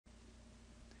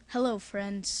Hello,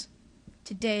 friends.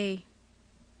 Today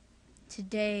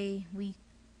we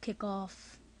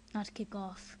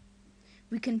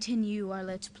we continue our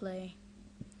Let's Play.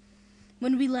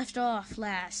 When we left off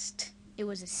last, it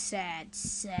was a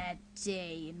sad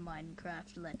day in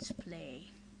Minecraft Let's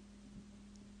Play.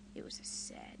 It was a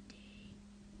sad day.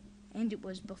 And it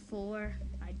was before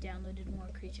I downloaded more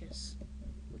creatures,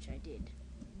 which I did.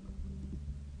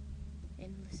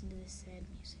 And listen to this sad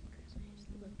music as I just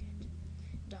look at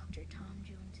Dr. Tom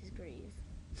Jones's grave.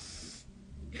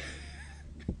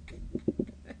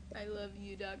 I love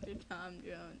you, Dr. Tom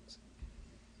Jones.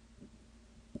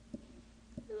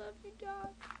 I love you,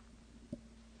 Doc.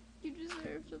 You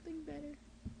deserve something better.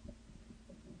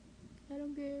 I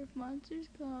don't care if monsters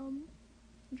come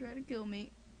and try to kill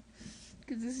me,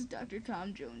 because this is Dr.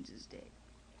 Tom Jones's day,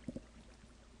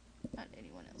 not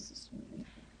anyone else's.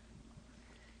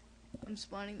 I'm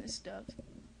spawning this stuff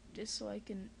just so I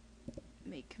can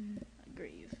make him a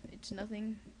grave. It's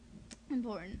nothing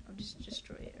important. I'll just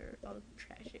destroy it, or I'll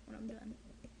trash it when I'm done.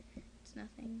 It's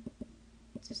nothing.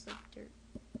 It's just like dirt.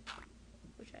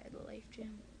 Wish I had a life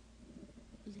gem.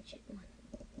 Legit one.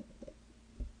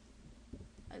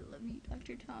 I love you,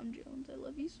 Dr. Tom Jones. I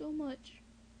love you so much.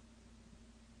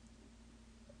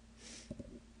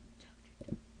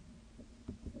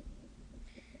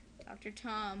 Dr.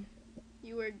 Tom,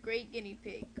 you were a great guinea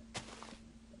pig.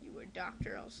 You were a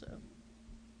doctor also.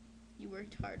 You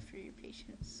worked hard for your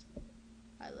patients.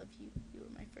 I love you. You were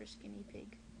my first guinea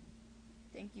pig.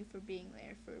 Thank you for being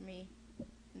there for me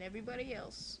and everybody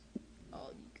else. All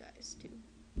of you guys too.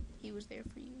 He was there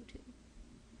for you too.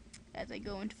 As I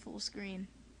go into full screen,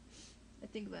 I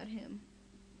think about him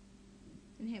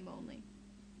and him only.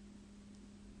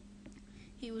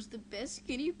 He was the best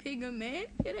guinea pig a man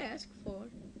could ask for.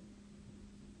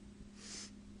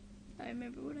 I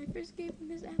remember when I first gave him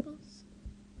his apples.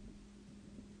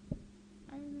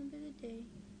 I remember the day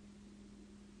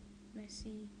when I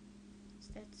see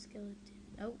that skeleton.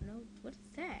 Oh no, what is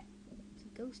that? It's a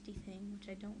ghosty thing, which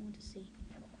I don't want to see.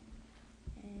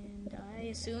 And I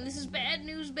assume this is Bad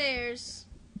News Bears.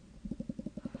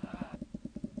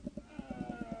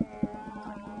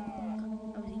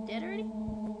 Oh, is he dead already?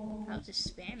 I was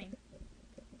just spamming.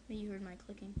 Maybe you heard my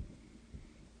clicking.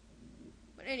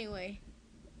 But anyway,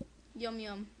 Yum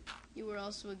Yum, you were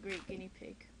also a great guinea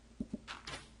pig.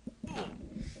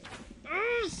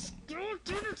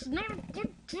 Skeleton, it's not a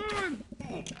good time!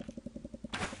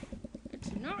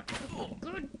 It's not a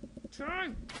good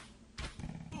time!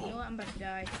 You know what? I'm about to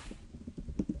die.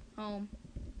 Home.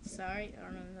 Sorry, I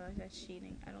don't know if that's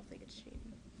cheating. I don't think it's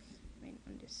cheating. I mean,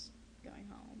 I'm just going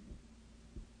home.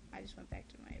 I just went back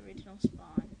to my original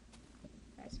spawn.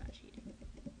 That's not cheating.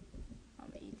 I'm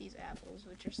gonna eat these apples,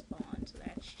 which are spawned, so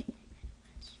that's cheating.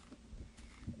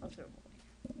 I'll throw them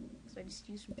away. So I just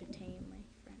used them to tame my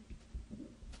friend.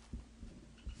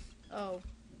 Oh.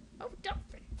 Oh,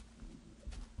 dolphin.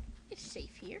 It's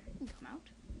safe here. You can come out.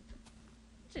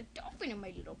 There's a dolphin in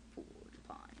my little pool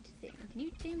pond thing. Can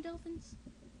you tame dolphins?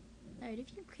 Alright,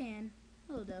 if you can,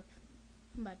 hold up.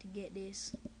 I'm about to get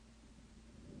this.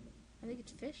 I think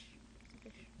it's fish. It's a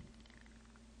fish.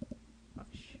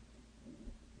 Fish.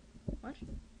 What?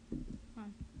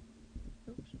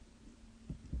 Oops.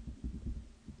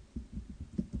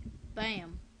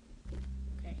 Bam.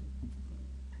 Okay.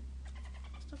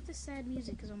 Stop this sad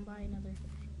music because I'm by another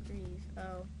grave.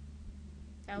 Oh.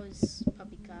 That was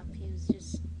Puppy Cop. He was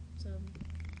just some,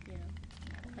 you know,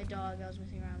 my dog I was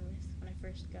messing around with when I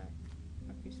first got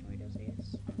my first Doritos, I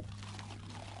guess.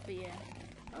 But yeah.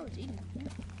 Oh, it's eating. Yeah.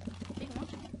 Take him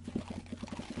off.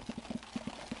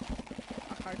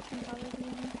 A heart can probably be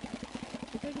in here.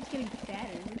 I feel like it's getting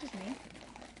fatter. Is it just me?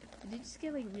 Did it just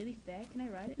get like really fat? Can I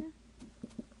ride it now?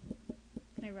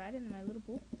 Can I ride it in my little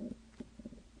pool?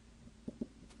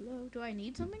 Hello? Do I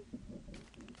need something?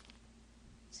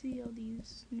 See all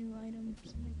these new items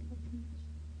that I got from this.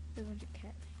 There's a bunch of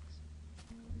cat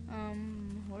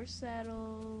things. Horse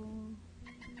saddle.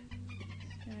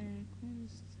 And what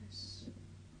is this?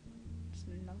 Just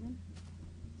nothing.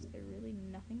 Is there really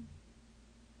nothing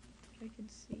that I can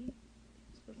see?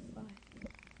 Let's go to 5.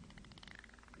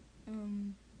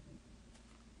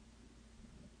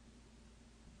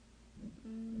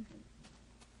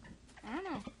 I don't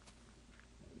know.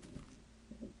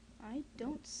 I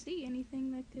don't see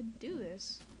anything that could do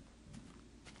this.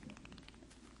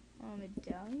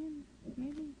 Medallion,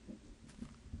 maybe?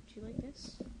 Do you like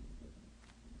this? Do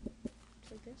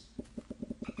you like this?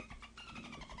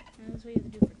 And that's what you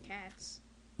have to do for cats.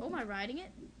 Oh, am I riding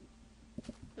it?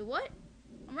 Wait, what?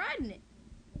 I'm riding it.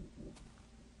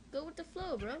 Go with the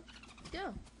flow, bro. Let's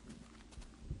go.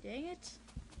 Dang it.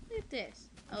 Look at this.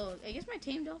 Oh, I guess my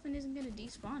tame dolphin isn't gonna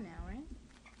despawn now, right?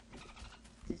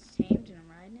 It's tamed and I'm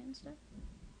riding it and stuff?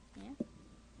 Yeah?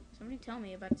 Somebody tell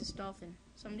me about this dolphin.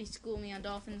 Somebody school me on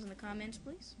dolphins in the comments,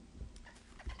 please.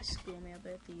 Just school me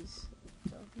about these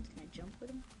dolphins. Can I jump with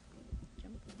them?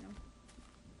 Jump? No.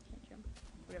 Can't jump.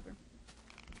 Whatever.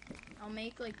 I'll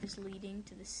make like this leading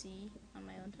to the sea on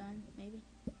my own time, maybe.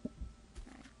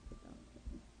 Alright, so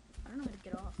I don't know how to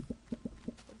get off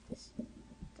of this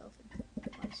dolphin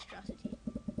monstrosity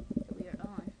that we are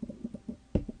on.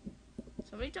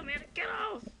 Somebody tell me how to get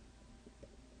off!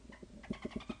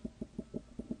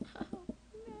 Oh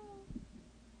no.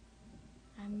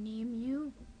 I'm name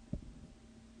you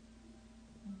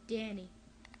Danny.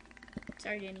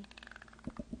 Sorry, Danny.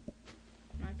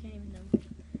 No, I can't even know.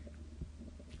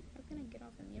 How can I get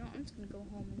off him? You know, I'm just gonna go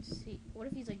home and see. What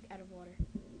if he's like out of water?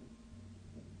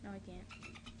 No, I can't.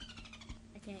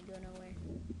 I can't go nowhere.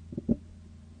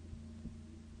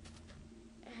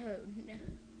 Oh no.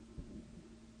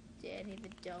 Danny the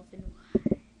dolphin.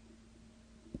 Why?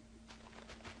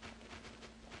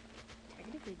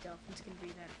 Technically, dolphins can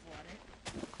breathe out of water.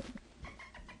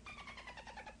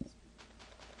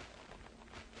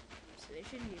 So there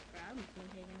shouldn't be a problem with me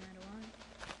taking him out of water.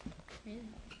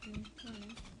 Really?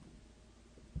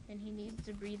 And he needs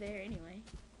to breathe air anyway.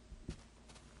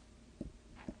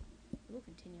 We'll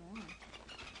continue on.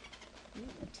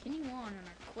 We'll continue on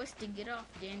our quest to get off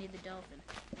Danny the dolphin.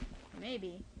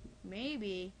 Maybe,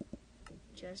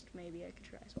 just maybe I could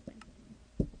try something.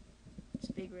 It's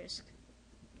a big risk.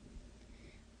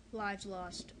 Lives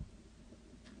lost.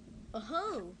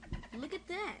 Oh, look at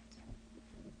that.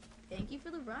 Thank you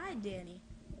for the ride, Danny.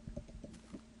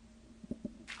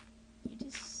 You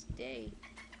just stay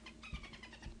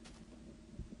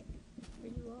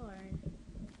where you are.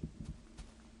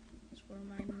 This will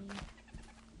remind me.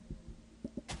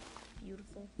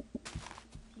 Beautiful.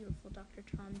 Beautiful Dr.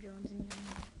 Tom Jones and Young.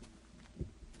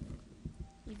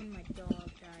 Even my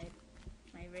dog died.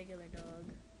 My regular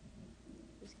dog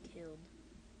was killed.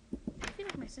 I feel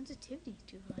like my sensitivity is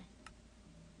too high.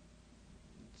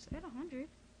 It's at 100.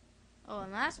 Oh,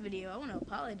 in last video, I want to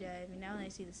apologize. I mean, now that I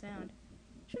see the sound.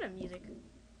 Should have music.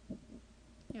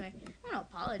 Anyway, I want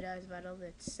to apologize about all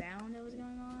that sound that was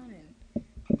going on, and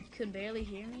you could barely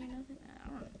hear me or nothing. I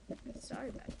don't know. Sorry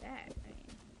about that. I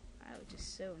mean, I was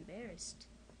just so embarrassed.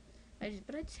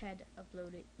 But I just had to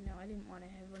upload it. You know, I didn't want to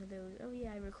have one of those, oh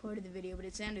yeah, I recorded the video, but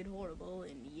it sounded horrible,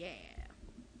 and yeah.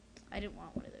 I didn't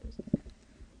want one of those.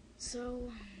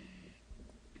 So,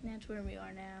 that's where we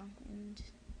are now, and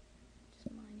just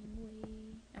mining away.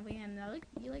 And we and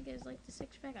you guys like the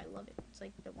 6-pack? I love it. It's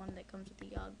like the one that comes with the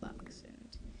Yog box,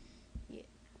 and yeah.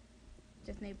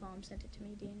 Death Napalm sent it to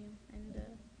me, Daniel, and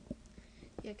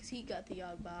yeah, because he got the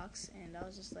Yog box, and I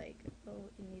was just like, oh,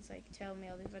 and he's like, tell me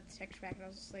all this about the texture pack, and I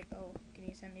was just like, oh, can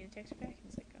you send me the texture pack? And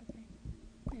he's like, okay.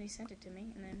 And he sent it to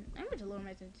me, and then I'm going to lower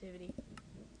my sensitivity.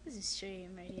 This is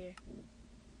shame right here.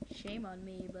 Shame on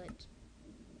me, but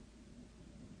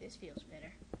this feels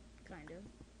better, kind of.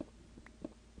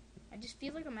 I just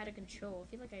feel like I'm out of control. I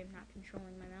feel like I'm not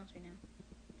controlling my mouse right now.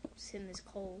 Just hitting this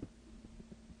coal.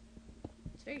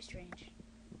 It's very strange.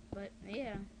 But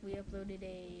yeah, we uploaded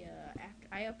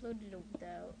I uploaded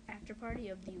the after party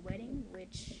of the wedding,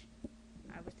 which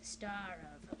I was the star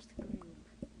of. I was the groom.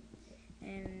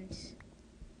 And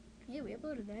yeah, we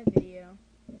uploaded that video.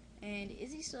 And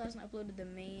Izzy still hasn't uploaded the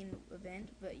main event,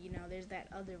 but you know, there's that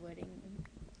other wedding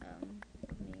of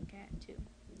me and Kat too.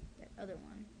 That other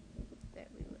one that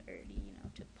we already, you know,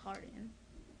 took part in.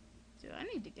 So I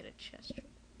need to get a chest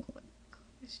real quick.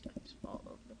 This stuff's all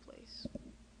over the place.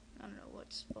 I don't know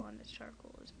what spawned as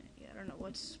charcoal, isn't it? Yeah, I don't know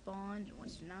what's spawned and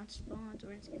what's not spawned, so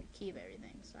we're just gonna keep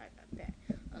everything. Sorry about that.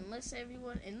 Unless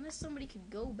somebody could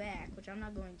go back, which I'm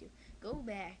not going to, go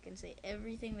back and say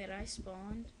everything that I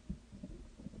spawned.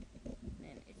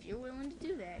 And if you're willing to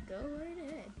do that, go right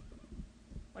ahead.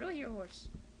 Why do I hear a horse?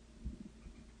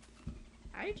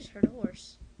 I just heard a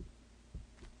horse.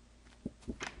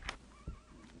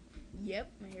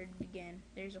 Yep, I heard it again.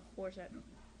 There's a horse out.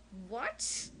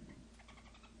 What?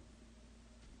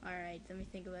 Alright, let me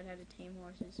think about how to tame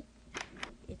horses.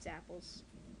 It's apples.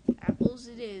 Apples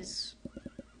it is.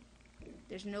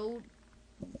 There's no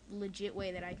legit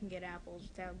way that I can get apples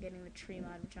without getting the tree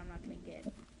mod, which I'm not going to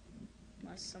get.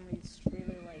 Unless somebody's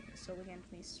really like so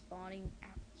against me spawning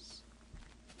apples.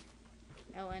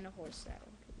 Oh, and a horse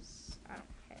saddle, because I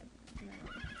don't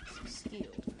have some skill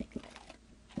to make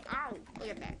that. Ow! Look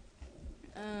at that.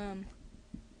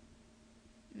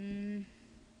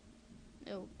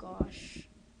 Oh gosh.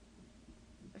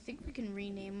 I think we can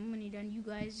rename him when you're done. You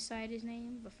guys decide his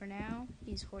name, but for now,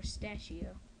 he's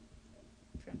Horstachio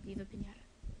from Viva Pinata.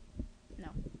 No.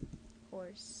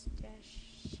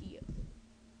 Horstachio.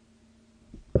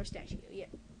 Horstachio, yeah.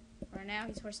 Right now,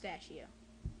 he's Horstachio.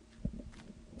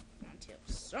 Until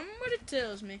somebody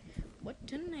tells me what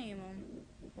to name him.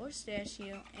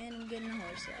 Horstachio, and I'm getting a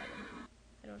horse saddle.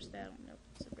 That horse saddle? Nope,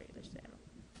 it's a regular saddle.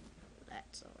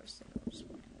 That's a horse saddle. Just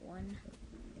wanting one.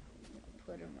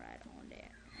 Put him right on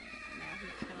that. Now he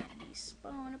can't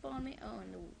despawn upon me. Oh,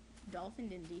 and the dolphin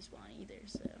didn't despawn either,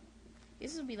 so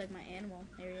this will be like my animal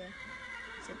area.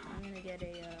 Except I'm gonna get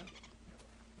a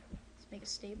let's make a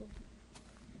stable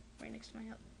right next to my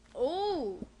house.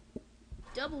 Oh,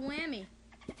 double whammy.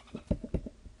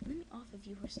 Let me off of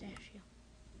you, Horstachio.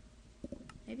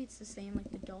 Maybe it's the same like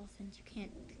the dolphins. You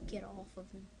can't get off of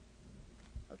them.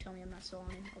 Oh, tell me I'm not still on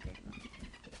him. Okay, no.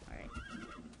 Alright.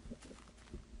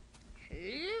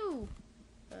 Hello!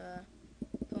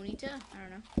 Ponyta? I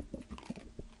don't know.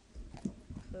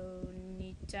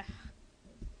 Ponyta.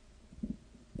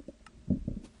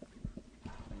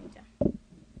 Ponyta.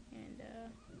 And,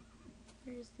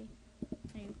 where's the...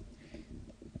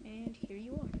 And here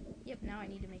you are. Yep, now I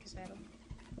need to make a saddle.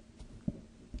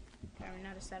 Or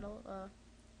not a saddle,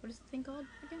 what is the thing called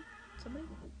again? Somebody?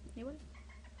 Anybody?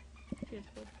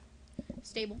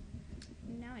 Stable.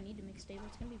 Now I need to make a stable.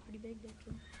 It's gonna be pretty big,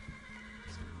 actually.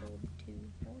 Just hold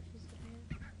 2 horses that I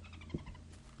have.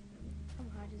 How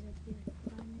high does that have to be? Like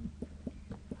 5 maybe?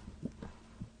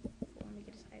 Well, let me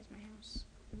get as high as my house.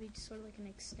 It'll be sort of like an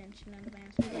extension of my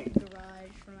house. It'll be like a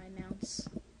garage for my mounts.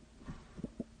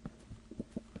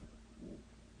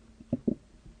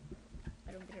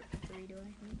 I don't get it for 3, do I?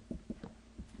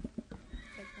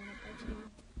 Like 1 up by 2.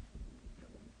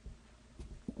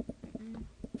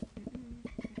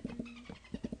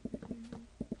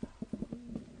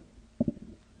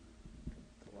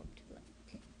 Go up to like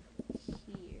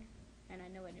here, and I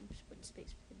know I didn't put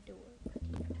space for the door. But you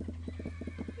know how that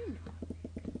goes.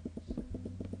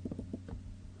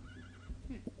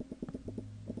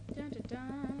 Dun, dun, dun,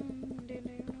 dun,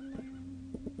 dun,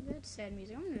 dun. That's sad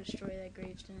music. I'm gonna destroy that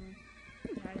gravestone.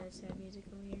 I'm tired of that sad music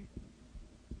over here.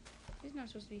 It's not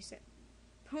supposed to be sad.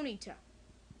 Ponyta,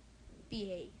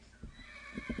 behave.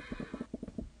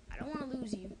 I don't want to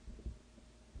lose you.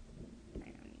 I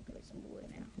need to put some wood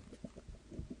now.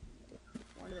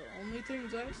 One of the only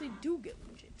things I actually do get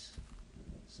legit.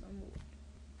 Some wood.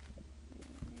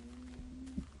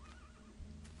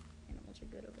 Animals are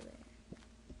good over there.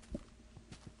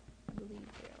 I believe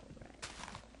they're alright.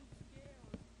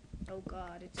 Oh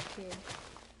god, it's a kid.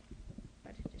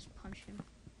 About to just punch him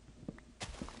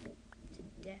to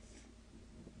death.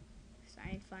 Cause I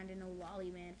ain't finding no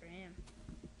lolly man for him.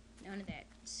 None of that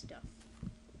stuff.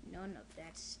 None of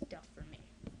that stuff for me.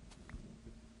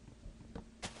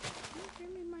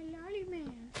 Give me my lolly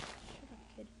man. Shut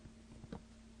up, kid.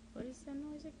 What is that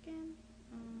noise again?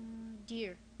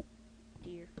 Deer.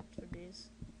 Deer. That's what it is.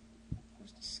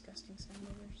 Most disgusting sound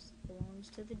ever. Belongs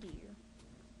to the deer.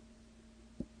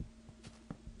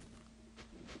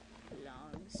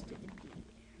 Belongs to the deer.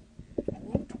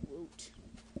 Woot woot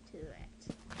to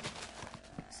that.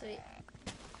 So,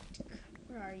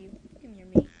 where are you? Give me your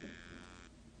meat.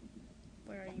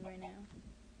 Where are you right now?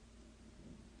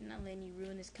 I'm not letting you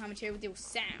ruin this commentary with your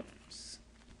sounds.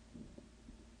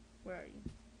 Where are you?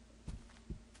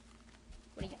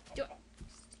 What are you doing?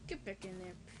 Get back in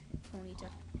there, Ponyta.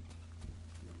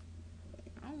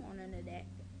 I don't want none of that.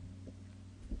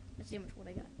 Let's see how much wood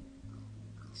I got.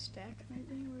 Stack,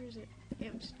 maybe? Where is it?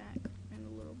 Yep, stack. And a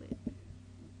little bit.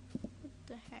 What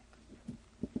the heck?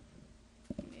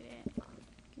 Give me that.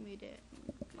 Give me that.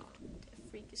 That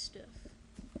freaky stuff.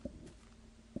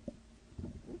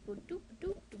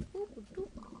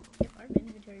 Yep, our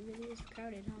inventory really is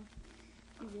crowded, huh?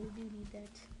 We really do need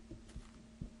that.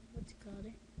 What's it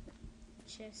called?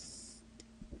 Chest.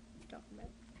 Talking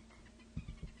about.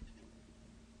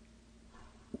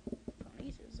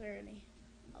 Ponyta's already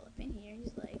all up in here.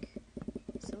 He's like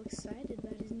so excited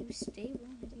about his new stable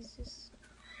that he's just.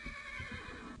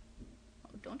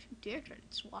 Oh, don't you dare try to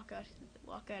just walk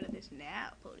out of this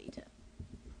now, Ponyta.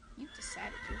 You've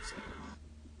decided yourself.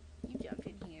 You jumped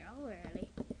in here all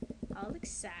early, all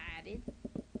excited.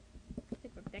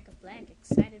 Like Rebecca Black,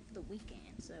 excited for the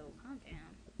weekend, so calm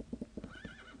down.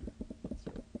 It's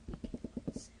your weekend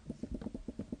itself.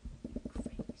 You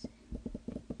crazy.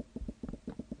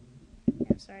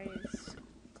 Yeah, I'm sorry, it's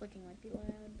clicking might be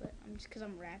loud, but I'm just because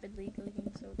I'm rapidly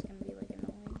clicking, so it's gonna be like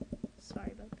annoying.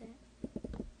 Sorry about that.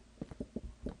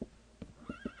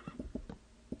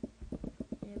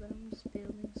 Yeah, but I'm just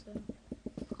building, so.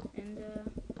 And,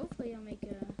 hopefully I'll make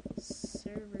a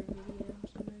server video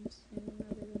sometime soon,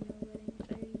 other than the wedding,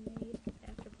 which I already made,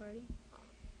 after party.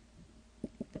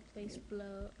 The place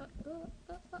blow.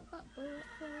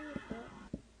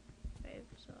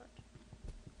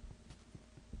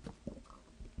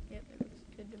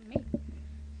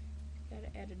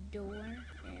 door,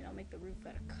 and I'll make the roof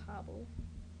out of cobble.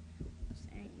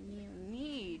 Ain't you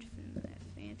need from that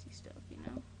fancy stuff, you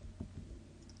know?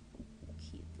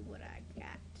 Keep the wood I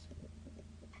got.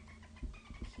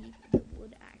 Keep the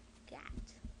wood I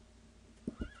got.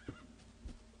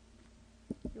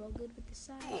 You all good with the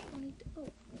size? Ponyta? Oh.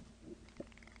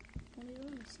 Ponyta,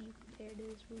 let me see you compared to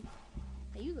this roof.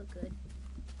 Now you look good.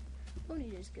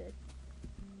 Ponyta's good.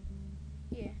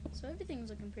 Yeah, so everything's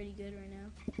looking pretty good right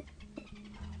now.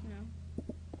 You know?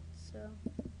 So,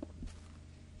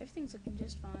 everything's looking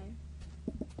just fine.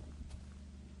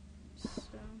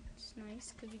 So, it's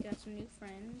nice because we got some new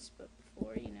friends, but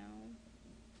before, you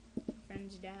know,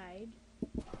 friends died,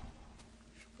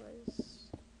 which was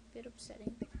a bit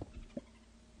upsetting.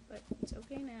 But it's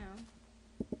okay now.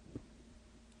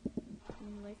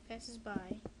 When life passes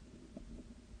by,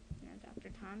 you know, Dr.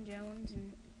 Tom Jones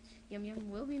and Yum Yum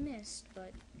will be missed,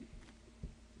 but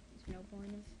there's no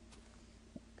point of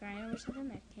crying over something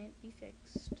that can't be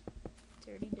fixed. It's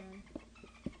already done.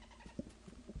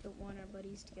 Don't want our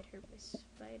buddies to get hurt by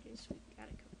spiders. We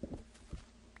gotta go.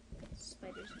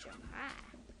 Spiders jump high.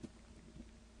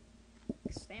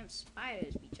 'Cause them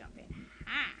spiders be jumping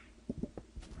high.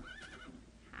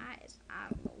 High as I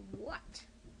don't know what.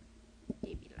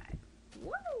 They be like,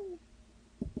 whoa!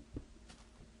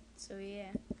 So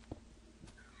yeah.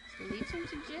 So leave some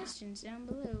suggestions down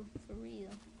below, for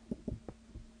real.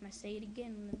 I'm gonna say it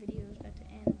again when the video is about to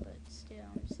end, but still,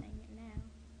 I'm just saying it now.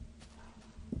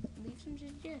 Leave some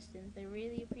suggestions, they're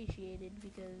really appreciated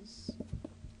because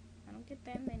I don't get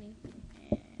that many,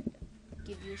 and I'll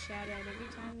give you a shout out every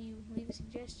time you leave a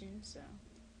suggestion, so,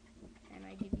 and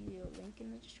I give you a link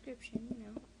in the description, you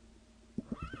know,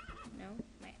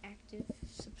 my active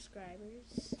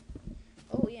subscribers.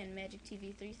 Oh yeah, and Magic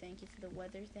TV3, thank you for the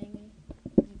weather thingy.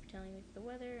 Thank you for telling me for the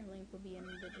weather. Link will be in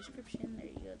the description. There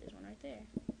you go, there's one right there.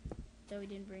 Though he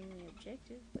didn't bring me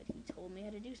objective, but he told me how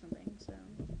to do something, so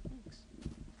thanks.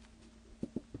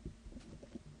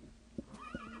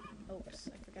 Oops,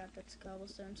 I forgot that's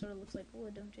cobblestone. Sort of looks like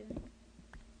wood, don't you think?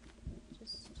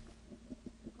 Just,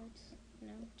 let's, you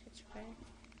know, texture pack,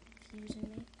 confusing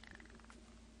me.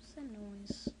 What's that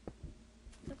noise?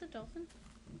 Is that the dolphin?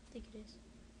 I think it is.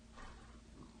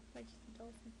 Right, it's the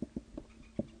dolphin.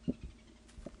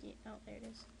 Yeah, oh, there it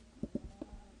is.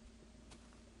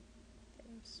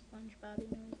 SpongeBob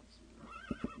noises.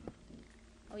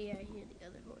 Oh yeah, I hear the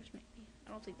other voice maybe. I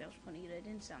don't think that was Ponyta. It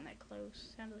didn't sound that close.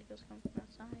 It sounded like it was coming from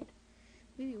outside.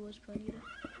 Maybe it was Ponyta.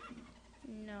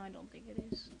 No, I don't think it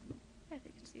is. I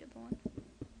think it's the other one.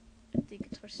 I think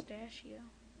it's Pistachio.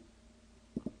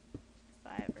 If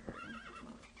I ever heard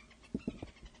him.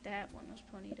 That one was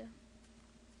Ponyta.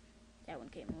 That one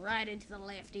came right into the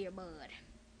left earbud.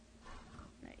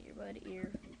 Not earbud,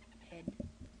 ear, head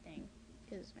thing.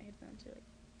 Because my headphones are like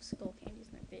skull candies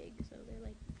and they're big, so they're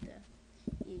like the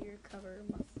ear cover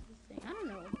muffle thing. I don't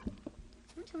know.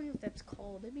 Someone tell me what that's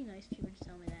called. It'd be nice if you were to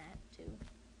tell me that too.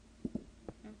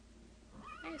 No?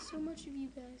 I have so much of you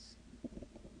guys.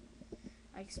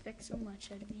 I expect so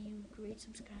much out of you, great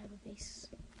subscriber base.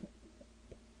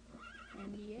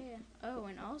 And yeah. Oh,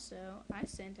 and also I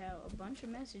sent out a bunch of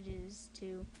messages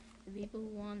to the people who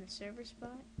won the server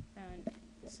spot on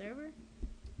the server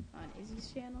on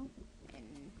Izzy's channel.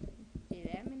 Did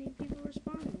that many people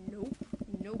respond? Nope.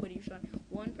 Nobody responded.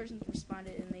 One person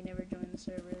responded and they never joined the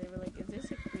server. They were like, is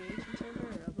this a creation server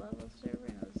or a blah blah server?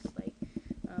 And I was like,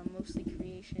 mostly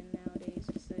creation nowadays.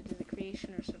 Is it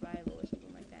creation or survival or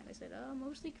something like that? And I said,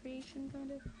 mostly creation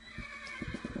kind of.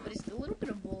 But it's a little bit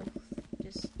of both,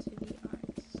 just to be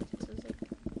honest. So it's like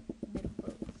a bit of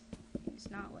both. And it's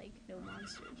not like no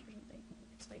monsters or something.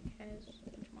 It's like has a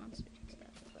bunch of monsters and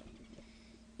stuff. But,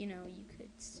 you know, you could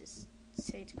just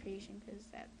say it's creation because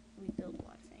that we build a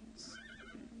lot of things,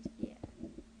 and yeah,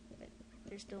 but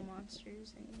there's still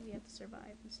monsters and we have to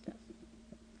survive and stuff,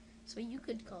 so you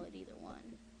could call it either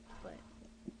one, but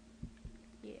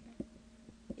yeah,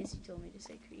 Izzy told me to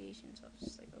say creation, so I was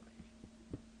just like, okay,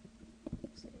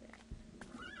 I'll say that.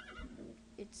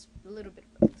 It's a little bit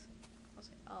of both.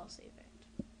 I'll say that.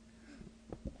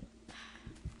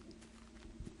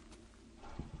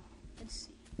 Let's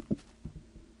see.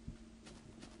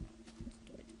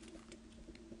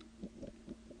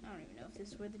 I don't even know if this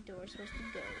is where the door is supposed to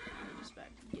go. I'm just about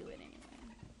to do it anyway.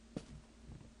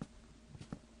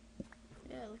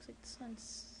 Yeah, it looks like the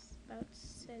sun's about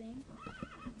setting.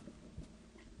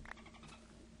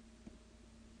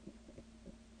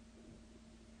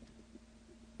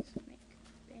 Let's make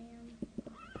bam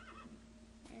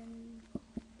and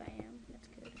bam. That's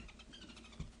good.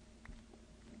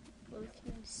 Well, if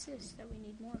you insist that we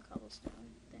need more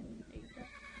cobblestone, then there you go.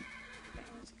 Okay,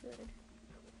 that's good.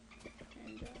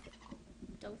 And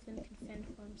Dolphin can fend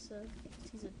for himself because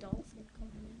he's a dolphin. Come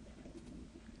on,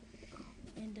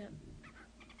 man. And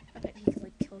I bet he could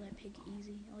like kill that pig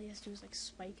easy. All he has to do is like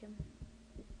spike him.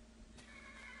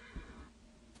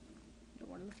 Don't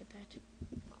want to look at that.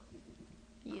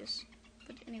 Yes.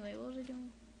 But anyway, what was I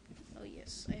doing? Oh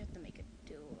yes, I have to make a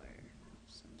door of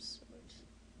some sort.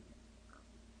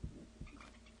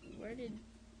 Where did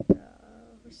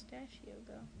Pistachio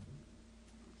go?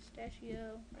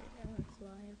 Pistachio. Right, I'm gonna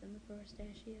fly up and look for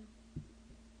Pistachio.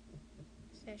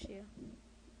 Pistachio.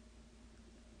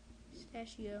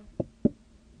 Pistachio.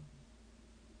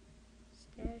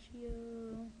 Pistachio.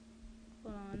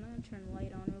 Hold on, I'm gonna turn the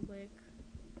light on real quick.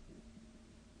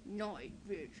 Night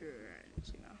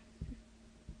visions, you know.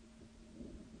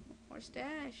 More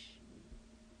stash.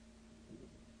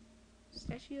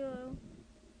 Pistachio.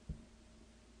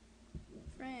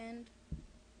 Friend.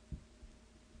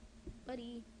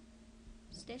 Buddy.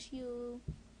 Pistachio.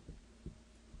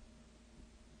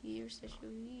 Here, Pistachio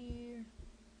here.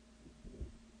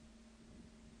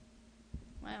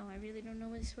 Wow, I really don't know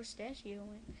where this Pistachio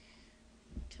went.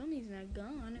 Tell me he's not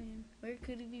gone. I mean, where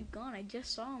could he be gone? I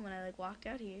just saw him when I like walked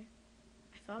out here.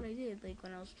 I thought I did, like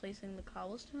when I was placing the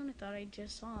cobblestone, I thought I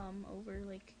just saw him over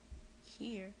like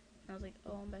here. And I was like,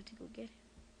 oh, I'm about to go get him.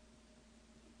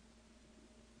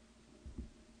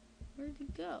 Where did he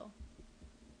go?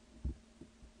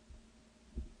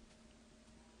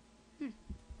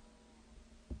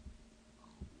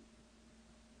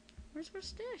 Where's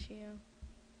Pistachio?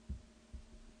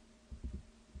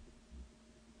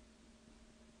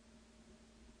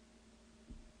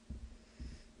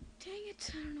 Dang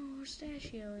it, I don't know where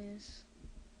Pistachio is.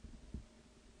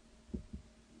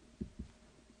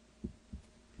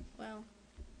 Well,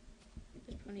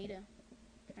 there's Ponyta,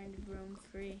 trying to roam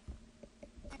free.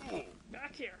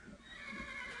 Back here!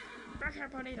 Back here,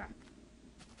 Ponyta!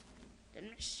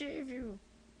 Didn't I save you?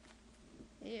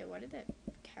 Yeah, why did that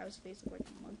cow's face look like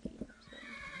a monkey all of a sudden?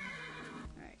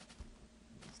 Alright.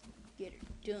 Let's get her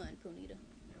done, Ponyta.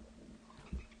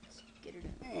 Let's get her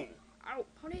done. Ow!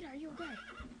 Ponyta, are you okay?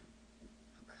 Oh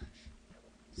gosh.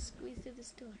 Squeeze through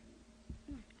this door.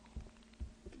 Come on.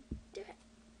 We can do it.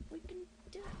 We can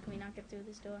do it. Can we not get through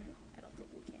this door? I don't think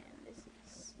we can. This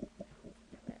is...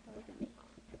 Look at me.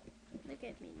 Look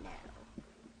at me now.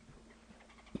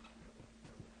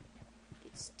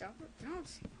 Get stop it.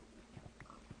 Don't.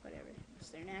 Whatever. It's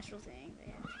their natural thing.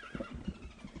 They have to do.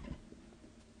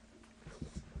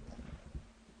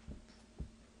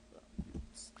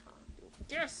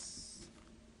 Yes!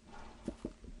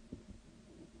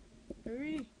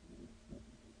 Hurry!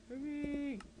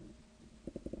 Hurry!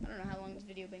 I don't know how long this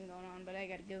video been going on, but I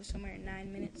gotta go somewhere in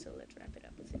 9 minutes, so let's wrap it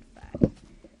up within 5. Alright.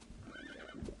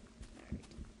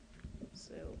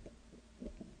 So,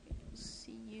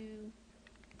 see you.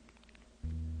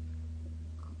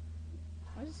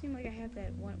 Why does it seem like I have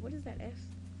that one? What is that F?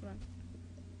 Hold on.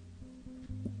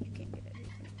 You can't get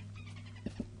everything.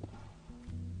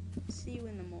 See you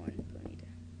in the morning, Ponyta.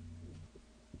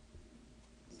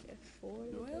 Is that 4?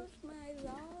 Where's my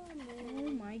llama?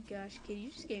 Oh my gosh, kid, you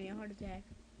just gave me a heart attack.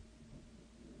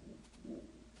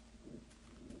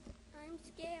 I'm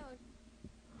scared.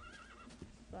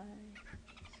 5,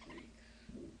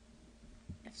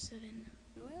 6, F7.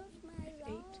 Where's my F8.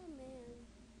 llama?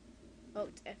 Oh,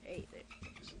 it's F8 there.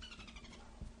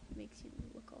 Makes you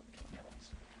look all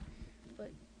twice.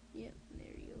 But, yep,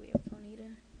 there you go. We have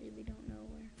Ponyta. Really don't know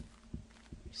where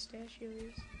Pistachio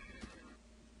is.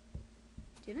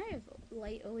 Didn't I have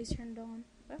light always turned on?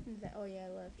 What happened to that? Oh, yeah, I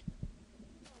left.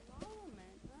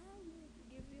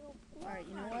 Alright,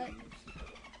 you know what?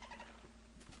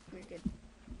 We're good.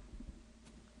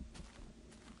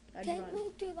 I'd Take run.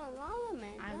 me to the llama,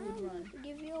 man. I would run.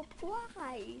 Give you a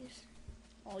prize.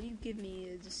 All you give me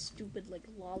is a stupid, like,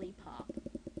 lollipop.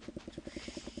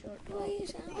 Shut up.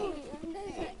 Please, I'm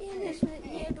the innocent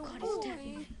little God, it's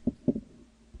attacking boy. me.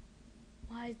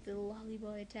 Why is the lolly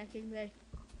boy attacking me?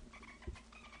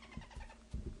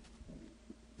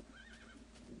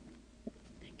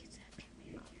 That gets after me.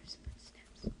 I hear his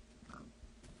footsteps.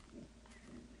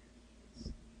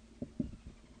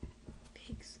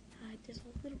 Pigs, hide this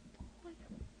whole little boy.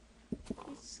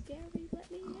 He's scary.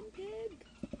 Let me in, pig.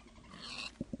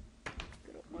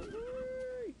 Get up my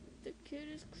way. The kid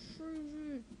is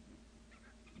crazy.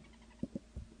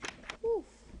 Oof.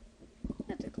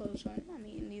 That's a close one. I'm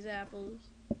eating these apples.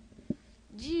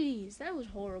 Jeez, that was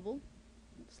horrible.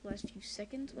 This last few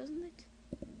seconds, wasn't it?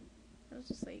 That was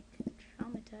just like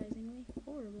traumatizingly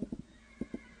horrible.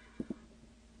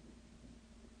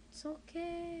 It's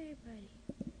okay, buddy.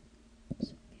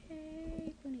 It's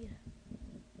okay, Ponyta. I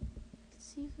can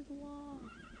see through the wall.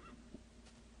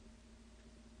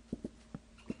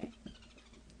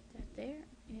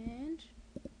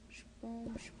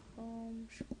 Shaboom, shaboom,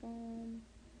 shaboom.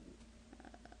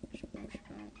 Shaboom,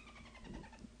 shaboom.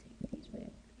 Take these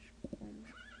back. Shaboom,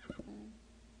 shaboom.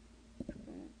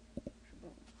 Shaboom,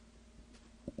 shaboom.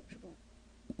 Shaboom.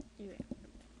 Anyway.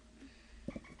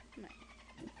 Right.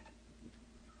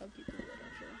 I'll keep the wood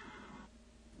actually.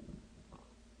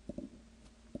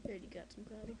 Already got some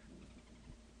powder.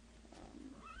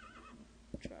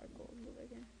 Charcoal, move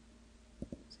again.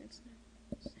 Sandstone,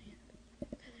 sand,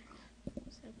 feather,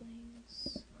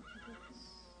 saplings, apples.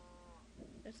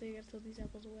 Actually, I gotta throw these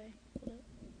apples away. Hold up.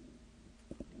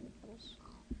 Apples.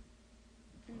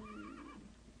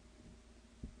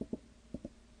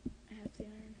 I have the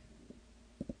iron.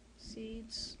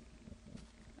 Seeds.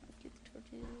 Get the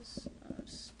torches.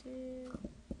 Stick.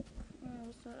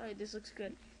 Alright, this looks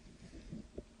good.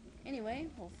 Anyway,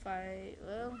 we'll fight.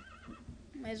 Well,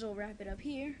 might as well wrap it up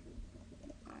here.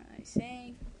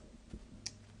 Saying,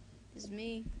 this is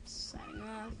me signing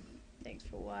off. Thanks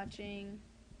for watching.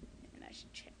 And I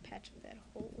should patch up that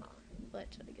hole,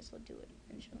 but I guess I'll do it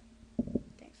eventually.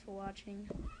 Thanks for watching.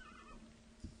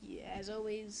 Yeah, as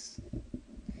always,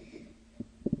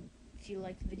 if you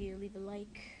liked the video, leave a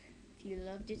like. If you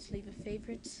loved it, leave a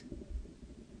favorite.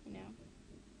 You know,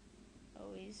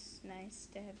 always nice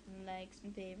to have likes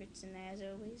and favorites, and as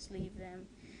always, leave them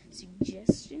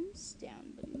suggestions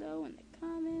down below in the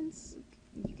comments.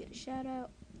 You get a shout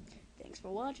out. Thanks for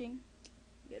watching.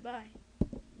 Goodbye.